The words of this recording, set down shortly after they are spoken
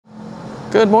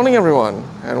Good morning everyone,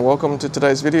 and welcome to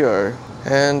today's video.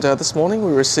 And this morning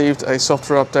we received a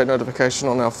software update notification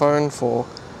on our phone for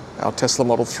our Tesla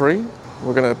Model 3.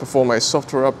 We're going to perform a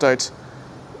software update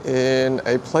in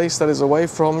a place that is away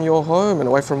from your home and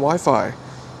away from Wi-Fi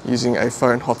using a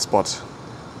phone hotspot.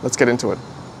 Let's get into it.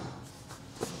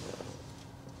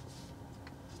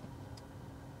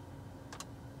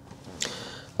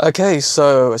 Okay,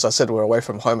 so as I said, we're away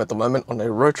from home at the moment on a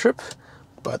road trip.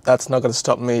 But that's not going to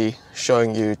stop me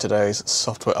showing you today's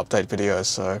software update video.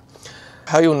 So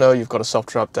how you'll know you've got a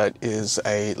software update is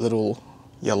a little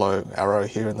yellow arrow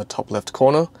here in the top left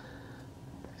corner.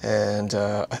 And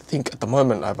I think at the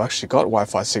moment I've actually got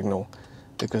Wi-Fi signal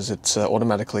because it's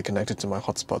automatically connected to my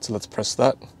hotspot. So let's press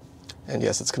that. And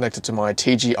yes, it's connected to my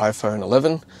TG iPhone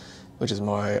 11, which is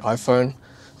my iPhone,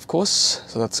 of course.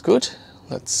 So that's good.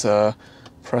 Let's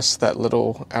press that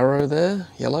little arrow there,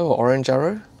 yellow or orange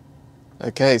arrow.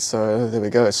 Okay, so there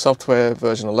we go, software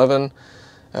version 11,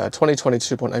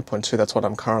 2022.8.2, that's what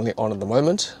I'm currently on at the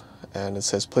moment. And it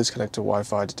says, please connect to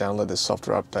Wi-Fi to download this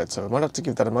software update. So we might have to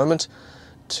give that a moment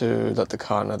to let the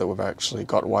car know that we've actually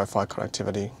got Wi-Fi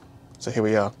connectivity. So here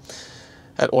we are.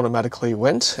 It automatically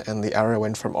went, and the arrow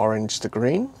went from orange to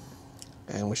green.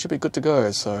 And we should be good to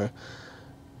go. So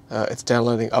it's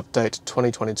downloading update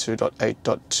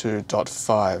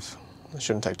 2022.8.2.5. It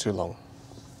shouldn't take too long.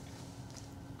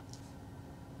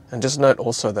 And just note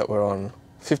also that we're on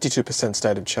 52%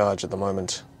 state of charge at the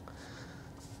moment.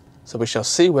 So we shall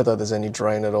see whether there's any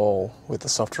drain at all with the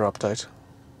software update.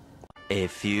 A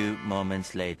few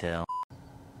moments later.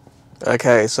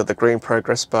 Okay, so the green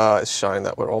progress bar is showing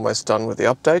that we're almost done with the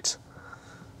update.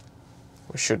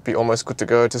 We should be almost good to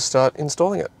go to start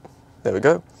installing it. There we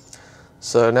go.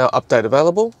 So now update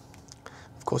available.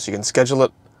 Of course you can schedule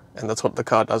it, and that's what the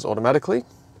car does automatically. If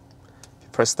you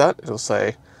press that, it'll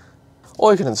say,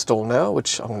 or you can install now,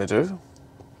 which I'm going to do.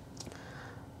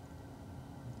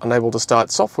 Unable to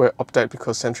start software update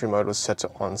because Sentry Mode was set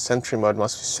to on. Sentry Mode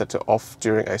must be set to off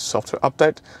during a software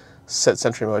update. Set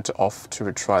Sentry Mode to off to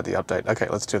retry the update. Okay,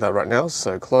 let's do that right now.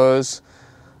 So close,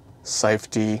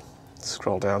 safety,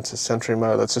 scroll down to Sentry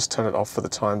Mode. Let's just turn it off for the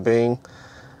time being.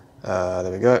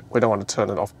 There we go. We don't want to turn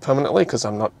it off permanently because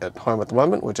I'm not at home at the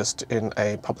moment. We're just in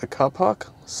a public car park.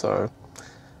 So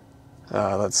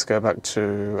let's go back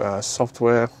to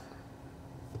software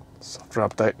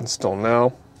update, install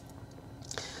now.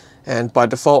 And by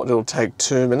default it'll take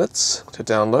 2 minutes to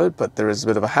download, but there is a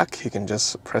bit of a hack. You can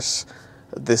just press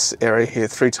this area here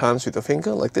 3 times with your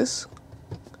finger like this.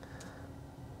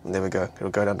 And there we go, it'll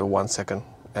go down to 1 second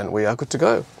and we are good to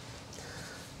go.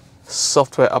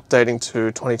 Software updating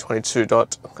to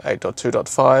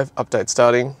 2022.8.2.5, update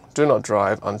starting, do not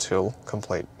drive until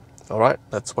complete. Alright,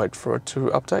 let's wait for it to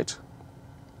update.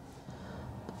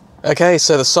 Okay,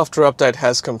 so the software update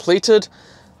has completed.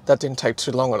 That didn't take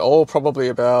too long at all, probably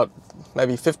about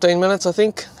maybe 15 minutes, I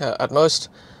think, at most.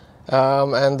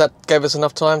 And that gave us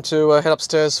enough time to head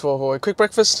upstairs for a quick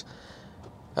breakfast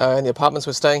in the apartments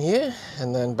we're staying here,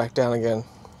 and then back down again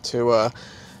to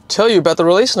tell you about the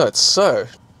release notes. So,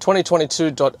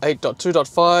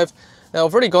 2022.8.2.5. Now,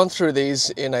 I've already gone through these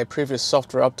in a previous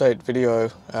software update video,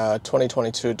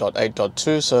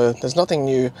 2022.8.2, so there's nothing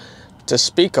new to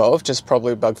speak of, just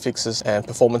probably bug fixes and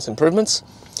performance improvements.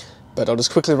 But I'll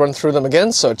just quickly run through them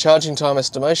again. So charging time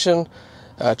estimation,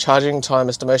 estimated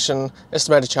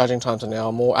charging times are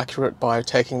now more accurate by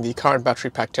taking the current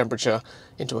battery pack temperature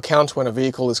into account when a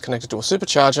vehicle is connected to a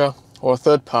supercharger or a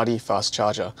third-party fast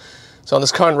charger. So on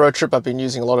this current road trip I've been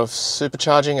using a lot of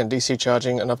supercharging and DC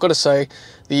charging, and I've got to say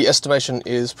the estimation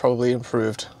is probably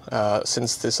improved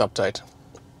since this update.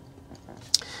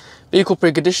 Vehicle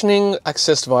preconditioning,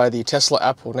 accessed via the Tesla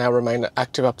app, will now remain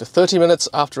active up to 30 minutes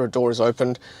after a door is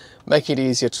opened, making it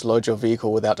easier to load your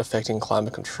vehicle without affecting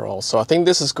climate control. So I think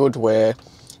this is good where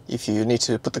if you need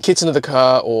to put the kids into the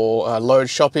car or load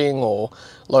shopping or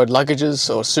load luggages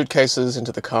or suitcases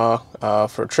into the car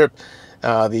for a trip,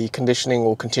 the conditioning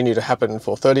will continue to happen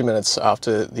for 30 minutes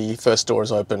after the first door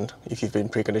is opened if you've been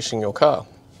preconditioning your car.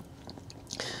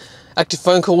 Active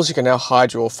phone calls, you can now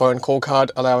hide your phone call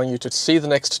card, allowing you to see the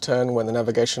next turn when the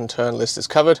navigation turn list is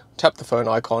covered. Tap the phone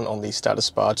icon on the status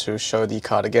bar to show the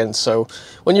card again. So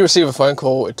when you receive a phone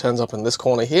call, it turns up in this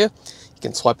corner here. You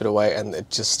can swipe it away and it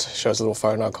just shows a little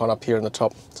phone icon up here in the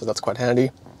top. So that's quite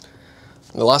handy.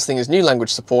 And the last thing is new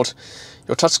language support.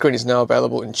 Your touchscreen is now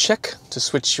available in Czech. To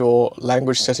switch your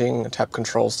language setting, tap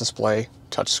controls, display,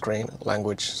 touchscreen,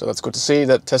 language. So that's good to see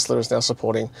that Tesla is now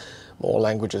supporting more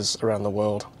languages around the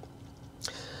world.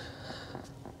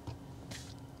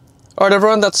 Alright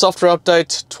everyone, that's software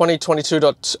update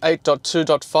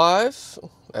 2022.8.2.5,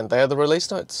 and they are the release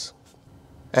notes.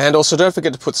 And also don't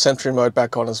forget to put Sentry Mode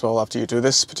back on as well after you do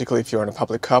this, particularly if you're in a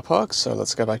public car park. So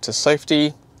let's go back to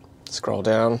safety, scroll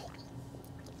down,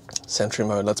 Sentry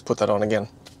Mode, let's put that on again.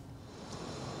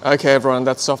 Okay everyone,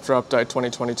 that's software update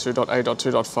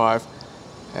 2022.8.2.5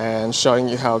 and showing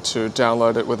you how to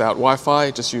download it without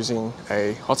Wi-Fi, just using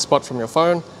a hotspot from your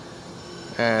phone,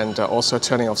 and also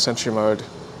turning off Sentry Mode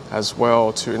as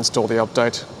well to install the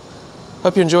update.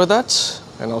 Hope you enjoyed that,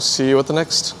 and I'll see you at the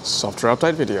next software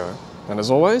update video. And as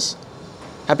always,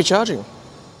 happy charging!